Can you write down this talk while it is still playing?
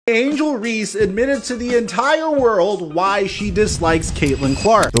Angel Reese admitted to the entire world why she dislikes Caitlin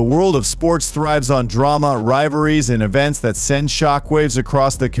Clark. The world of sports thrives on drama, rivalries, and events that send shockwaves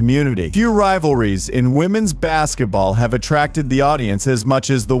across the community. Few rivalries in women's basketball have attracted the audience as much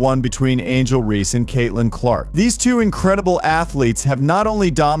as the one between Angel Reese and Caitlin Clark. These two incredible athletes have not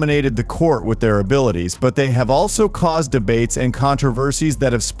only dominated the court with their abilities, but they have also caused debates and controversies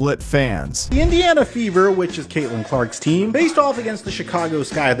that have split fans. The Indiana Fever, which is Caitlin Clark's team, faced off against the Chicago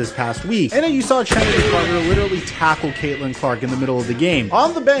Sky this past week, and then you saw Chandler Carter literally tackle Caitlin Clark in the middle of the game.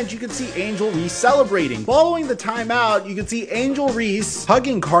 On the bench, you could see Angel Reese celebrating. Following the timeout, you could see Angel Reese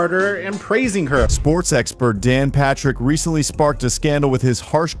hugging Carter and praising her. Sports expert Dan Patrick recently sparked a scandal with his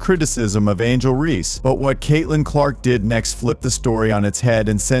harsh criticism of Angel Reese, but what Caitlin Clark did next flipped the story on its head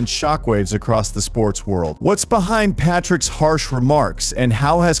and sent shockwaves across the sports world. What's behind Patrick's harsh remarks, and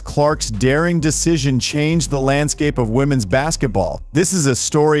how has Clark's daring decision changed the landscape of women's basketball? This is a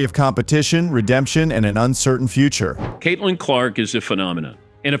story of competition, redemption, and an uncertain future. Caitlin Clark is a phenomenon.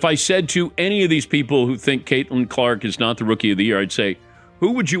 And if I said to any of these people who think Caitlin Clark is not the Rookie of the Year, I'd say,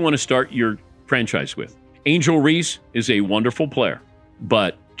 who would you want to start your franchise with? Angel Reese is a wonderful player,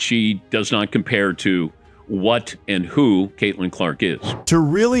 but she does not compare to what and who Caitlin Clark is. To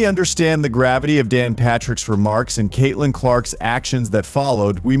really understand the gravity of Dan Patrick's remarks and Caitlin Clark's actions that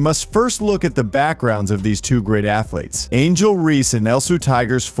followed, we must first look at the backgrounds of these two great athletes. Angel Reese, an LSU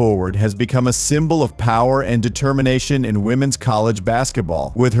Tigers forward, has become a symbol of power and determination in women's college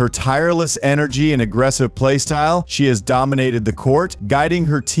basketball. With her tireless energy and aggressive play style, she has dominated the court, guiding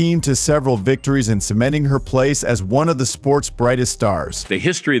her team to several victories and cementing her place as one of the sport's brightest stars. The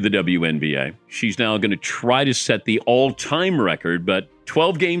history of the WNBA, she's now going to try to set the all-time record, but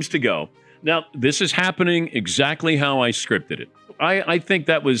 12 games to go. Now, this is happening exactly how I scripted it. I think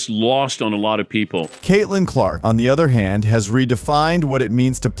that was lost on a lot of people. Caitlin Clark, on the other hand, has redefined what it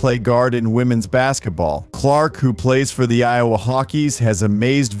means to play guard in women's basketball. Clark, who plays for the Iowa Hawkeyes, has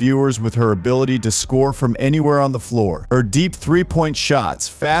amazed viewers with her ability to score from anywhere on the floor. Her deep three-point shots,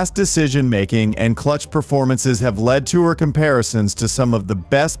 fast decision-making, and clutch performances have led to her comparisons to some of the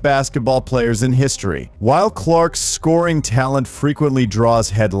best basketball players in history. While Clark's scoring talent frequently draws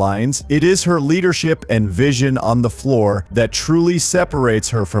headlines, it is her leadership and vision on the floor that truly separates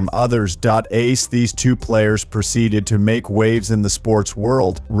her from others. Ace, these two players proceeded to make waves in the sports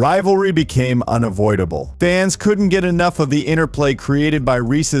world. Rivalry became unavoidable. Fans couldn't get enough of the interplay created by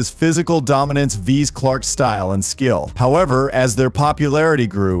Reese's physical dominance vs Clark's style and skill. However, as their popularity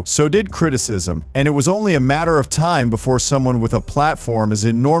grew, so did criticism, and it was only a matter of time before someone with a platform as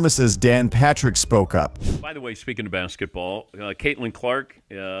enormous as Dan Patrick spoke up. By the way, speaking of basketball, Caitlin Clark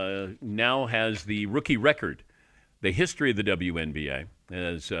now has the rookie record. The history of the WNBA,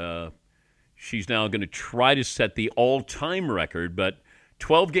 as she's now going to try to set the all-time record, but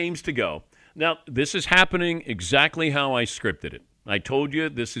 12 games to go. Now, this is happening exactly how I scripted it. I told you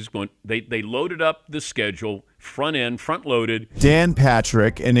this is going. They loaded up the schedule, front-loaded. Dan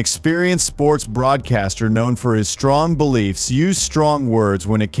Patrick, an experienced sports broadcaster known for his strong beliefs, used strong words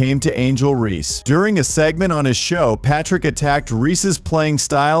when it came to Angel Reese. During a segment on his show, Patrick attacked Reese's playing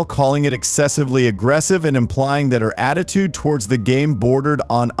style, calling it excessively aggressive and implying that her attitude towards the game bordered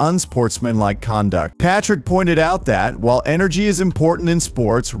on unsportsmanlike conduct. Patrick pointed out that, while energy is important in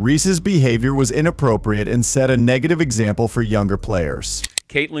sports, Reese's behavior was inappropriate and set a negative example for younger players.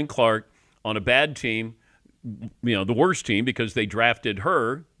 Caitlin Clark on a bad team, the worst team, because they drafted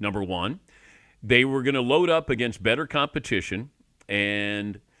her, number one. They were going to load up against better competition,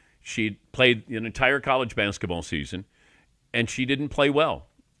 and she played an entire college basketball season, and she didn't play well.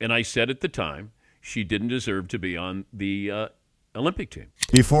 And I said at the time, she didn't deserve to be on the Olympic team.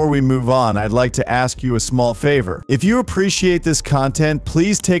 Before we move on, I'd like to ask you a small favor. If you appreciate this content,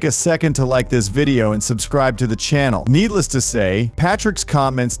 please take a second to like this video and subscribe to the channel. Needless to say, Patrick's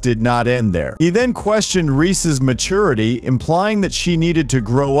comments did not end there. He then questioned Reese's maturity, implying that she needed to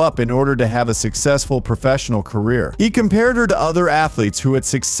grow up in order to have a successful professional career. He compared her to other athletes who had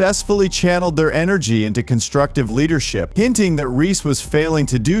successfully channeled their energy into constructive leadership, hinting that Reese was failing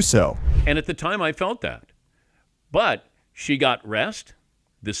to do so. And at the time, I felt that. But she got rest,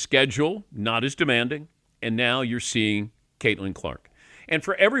 the schedule not as demanding, and now you're seeing Caitlin Clark. And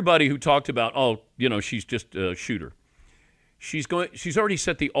for everybody who talked about, she's just a shooter, she's already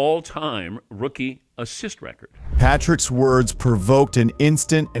set the all-time rookie assist record. Patrick's words provoked an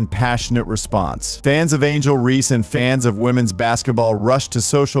instant and passionate response. Fans of Angel Reese and fans of women's basketball rushed to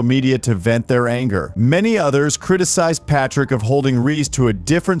social media to vent their anger. Many others criticized Patrick of holding Reese to a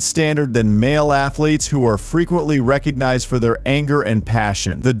different standard than male athletes who are frequently recognized for their anger and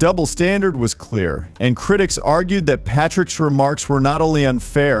passion. The double standard was clear, and critics argued that Patrick's remarks were not only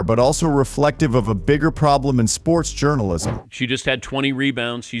unfair but also reflective of a bigger problem in sports journalism. She just had 20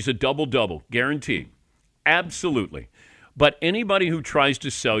 rebounds. She's a double-double, guaranteed. Absolutely. But anybody who tries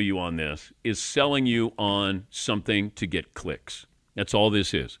to sell you on this is selling you on something to get clicks. That's all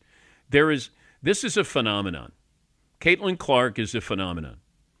this is. This is a phenomenon. Caitlin Clark is a phenomenon.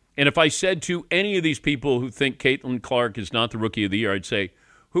 And if I said to any of these people who think Caitlin Clark is not the Rookie of the Year, I'd say,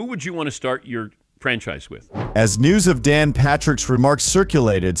 who would you want to start your franchise with? As news of Dan Patrick's remarks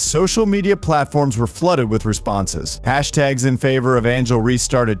circulated, social media platforms were flooded with responses. Hashtags in favor of Angel Reese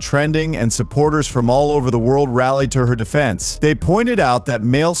started trending, and supporters from all over the world rallied to her defense. They pointed out that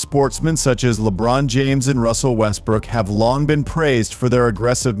male sportsmen such as LeBron James and Russell Westbrook have long been praised for their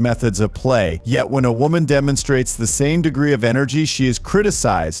aggressive methods of play, yet when a woman demonstrates the same degree of energy, she is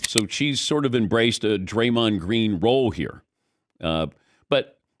criticized. So she's sort of embraced a Draymond Green role here.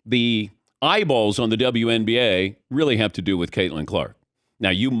 But the eyeballs on the WNBA really have to do with Caitlin Clark.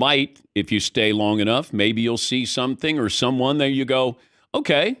 Now, you might, if you stay long enough, maybe you'll see something or someone there you go,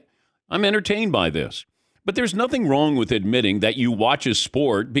 okay, I'm entertained by this. But there's nothing wrong with admitting that you watch a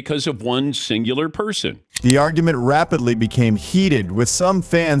sport because of one singular person. The argument rapidly became heated, with some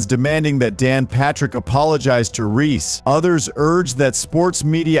fans demanding that Dan Patrick apologize to Reese. Others urged that sports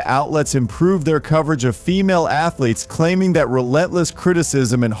media outlets improve their coverage of female athletes, claiming that relentless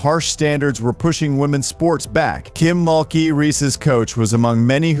criticism and harsh standards were pushing women's sports back. Kim Mulkey, Reese's coach, was among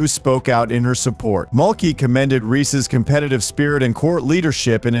many who spoke out in her support. Mulkey commended Reese's competitive spirit and court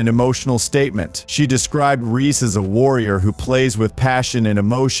leadership in an emotional statement. She described Reese as a warrior who plays with passion and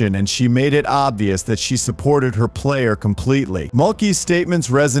emotion, and she made it obvious that she supported her player completely. Mulkey's statements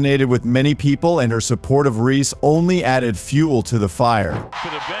resonated with many people, and her support of Reese only added fuel to the fire. To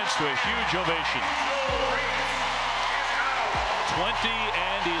the bench to a huge ovation.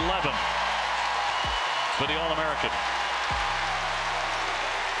 20-11 for the All-American.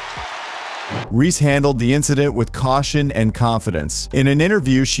 Reese handled the incident with caution and confidence. In an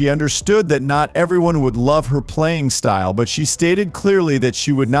interview, she understood that not everyone would love her playing style, but she stated clearly that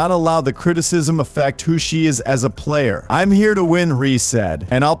she would not allow the criticism affect who she is as a player. "I'm here to win," Reese said,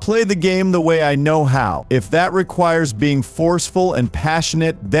 "and I'll play the game the way I know how. If that requires being forceful and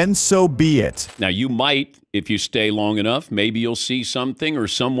passionate, then so be it." Now, you might, if you stay long enough, maybe you'll see something or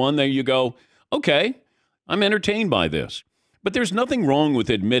someone there you go, okay, I'm entertained by this. But there's nothing wrong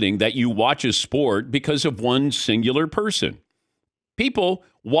with admitting that you watch a sport because of one singular person. People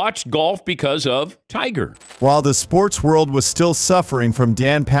watched golf because of Tiger. While the sports world was still suffering from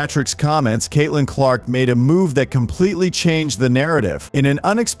Dan Patrick's comments, Caitlin Clark made a move that completely changed the narrative. In an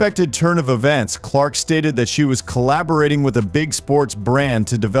unexpected turn of events, Clark stated that she was collaborating with a big sports brand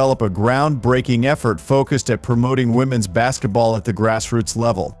to develop a groundbreaking effort focused at promoting women's basketball at the grassroots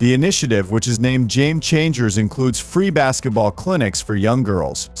level. The initiative, which is named Game Changers, includes free basketball clinics for young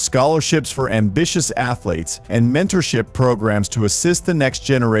girls, scholarships for ambitious athletes, and mentorship programs to assist the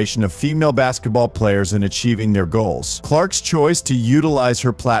next generation of female basketball players in achieving their goals. Clark's choice to utilize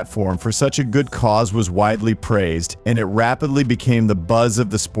her platform for such a good cause was widely praised, and it rapidly became the buzz of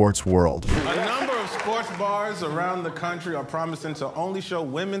the sports world. A number of sports bars around the country are promising to only show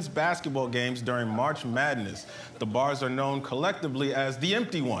women's basketball games during March Madness. The bars are known collectively as the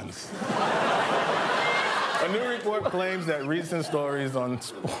empty ones. A new report claims that recent stories on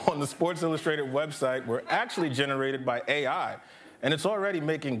the Sports Illustrated website were actually generated by AI. And it's already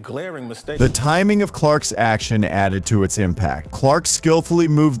making glaring mistakes. The timing of Clark's action added to its impact. Clark skillfully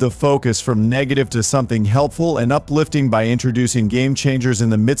moved the focus from negative to something helpful and uplifting by introducing Game Changers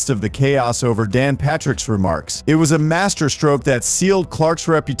in the midst of the chaos over Dan Patrick's remarks. It was a masterstroke that sealed Clark's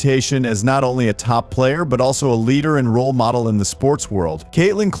reputation as not only a top player, but also a leader and role model in the sports world.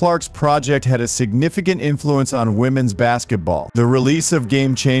 Caitlin Clark's project had a significant influence on women's basketball. The release of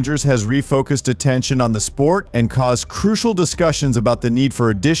Game Changers has refocused attention on the sport and caused crucial discussions about the need for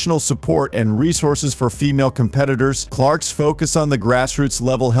additional support and resources for female competitors. Clark's focus on the grassroots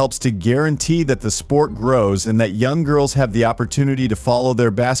level helps to guarantee that the sport grows and that young girls have the opportunity to follow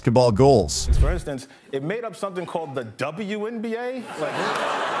their basketball goals. For instance, it made up something called the WNBA.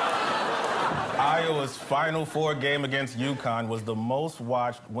 Iowa's Final Four game against UConn was the most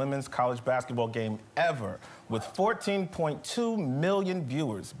watched women's college basketball game ever, with 14.2 million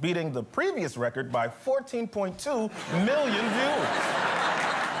viewers, beating the previous record by 14.2 million viewers.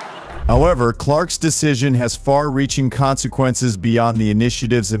 However, Clark's decision has far-reaching consequences beyond the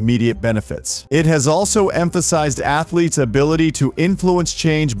initiative's immediate benefits. It has also emphasized athletes' ability to influence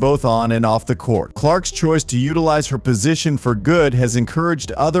change both on and off the court. Clark's choice to utilize her position for good has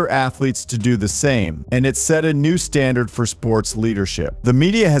encouraged other athletes to do the same, and it set a new standard for sports leadership. The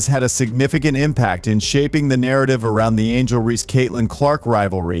media has had a significant impact in shaping the narrative around the Angel Reese-Caitlin Clark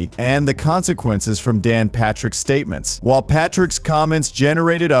rivalry and the consequences from Dan Patrick's statements. While Patrick's comments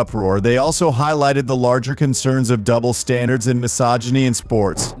generated uproar, they also highlighted the larger concerns of double standards and misogyny in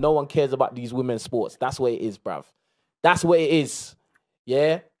sports. No one cares about these women's sports. That's what it is, bruv. That's what it is.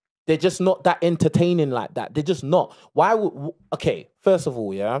 Yeah? They're just not that entertaining like that. They're just not. Why would... Okay, first of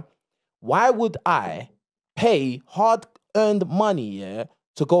all, yeah? Why would I pay hard-earned money, yeah,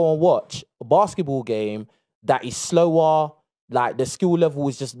 to go and watch a basketball game that is slower, like the skill level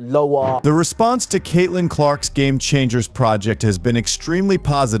is just lower? The response to Caitlin Clark's Game Changers project has been extremely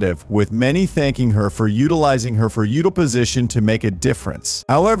positive, with many thanking her for utilizing her fetal position to make a difference.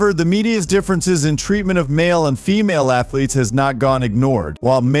 However, the media's differences in treatment of male and female athletes has not gone ignored.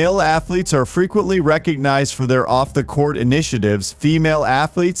 While male athletes are frequently recognized for their off-the-court initiatives, female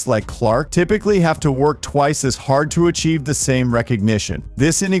athletes like Clark typically have to work twice as hard to achieve the same recognition.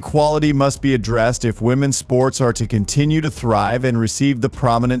 This inequality must be addressed if women's sports are to continue to thrive and receive the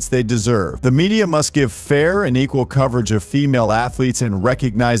prominence they deserve. The media must give fair and equal coverage of female athletes and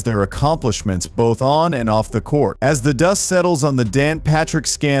recognize their accomplishments both on and off the court. As the dust settles on the Dan Patrick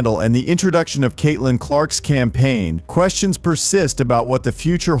scandal and the introduction of Caitlin Clark's campaign, questions persist about what the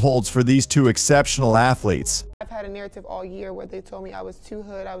future holds for these two exceptional athletes. I've had a narrative all year where they told me I was too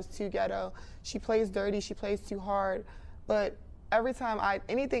hood, I was too ghetto, she plays dirty, she plays too hard, but every time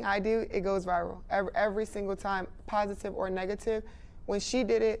anything I do, it goes viral. Every single time, positive or negative. When she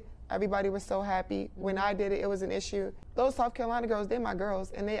did it, everybody was so happy. When I did it, it was an issue. Those South Carolina girls, they're my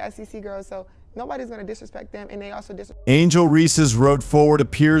girls, and they SEC girls, so nobody's going to disrespect them, and they also disrespect. Angel Reese's road forward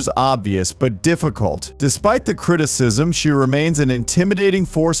appears obvious but difficult. Despite the criticism, she remains an intimidating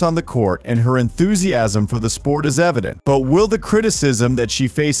force on the court, and her enthusiasm for the sport is evident. But will the criticism that she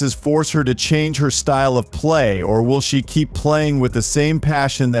faces force her to change her style of play, or will she keep playing with the same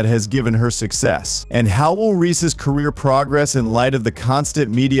passion that has given her success? And how will Reese's career progress in light of the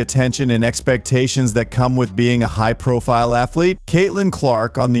constant media attention and expectations that come with being a high-profile athlete? Caitlin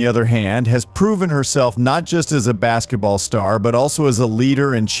Clark, on the other hand, has proven herself not just as a basketball star, but also as a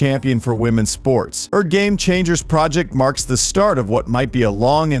leader and champion for women's sports. Her Game Changers project marks the start of what might be a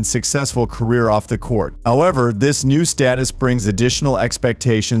long and successful career off the court. However, this new status brings additional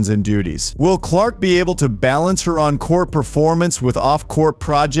expectations and duties. Will Clark be able to balance her on-court performance with off-court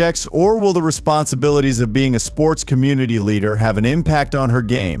projects, or will the responsibilities of being a sports community leader have an impact on her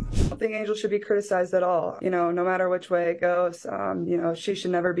game? I don't think Angel should be criticized at all. No matter which way it goes, she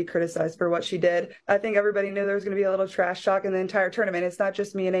should never be criticized for what she did. I think everybody knew there was going to be a little trash talk in the entire tournament. It's not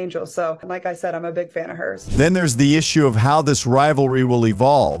just me and Angel. So, like I said, I'm a big fan of hers. Then there's the issue of how this rivalry will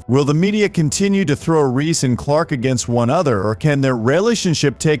evolve. Will the media continue to throw Reese and Clark against one another, or can their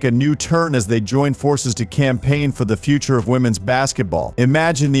relationship take a new turn as they join forces to campaign for the future of women's basketball?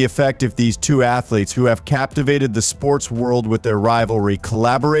 Imagine the effect if these two athletes who have captivated the sports world with their rivalry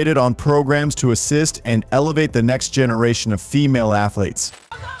collaborated on programs to assist and elevate the next generation of female athletes.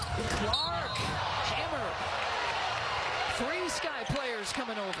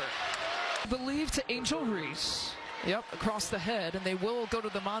 Believe to Angel Reese. Yep, across the head, and they will go to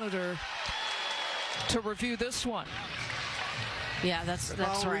the monitor to review this one. Yeah, that's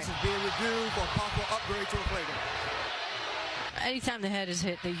right. Being reviewed for possible upgrade to a playground. Anytime the head is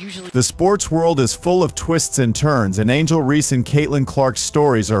hit, they usually... The sports world is full of twists and turns, and Angel Reese and Caitlin Clark's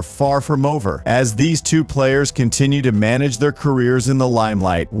stories are far from over. As these two players continue to manage their careers in the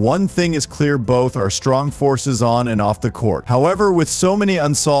limelight, one thing is clear: both are strong forces on and off the court. However, with so many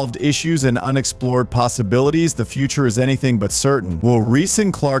unsolved issues and unexplored possibilities, the future is anything but certain. Will Reese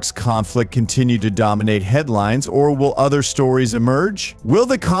and Clark's conflict continue to dominate headlines, or will other stories emerge? Will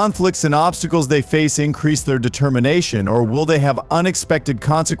the conflicts and obstacles they face increase their determination, or will they have unexpected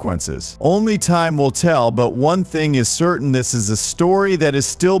consequences? Only time will tell, but one thing is certain: this is a story that is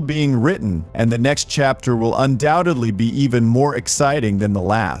still being written, and the next chapter will undoubtedly be even more exciting than the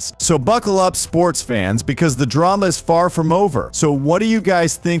last. So buckle up, sports fans, because the drama is far from over. So what do you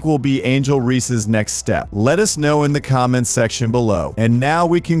guys think will be Angel Reese's next step? Let us know in the comments section below. And now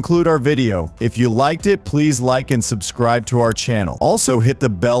we conclude our video. If you liked it, please like and subscribe to our channel. Also hit the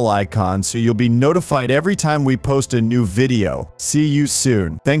bell icon so you'll be notified every time we post a new video. See you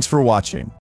soon. Thanks for watching.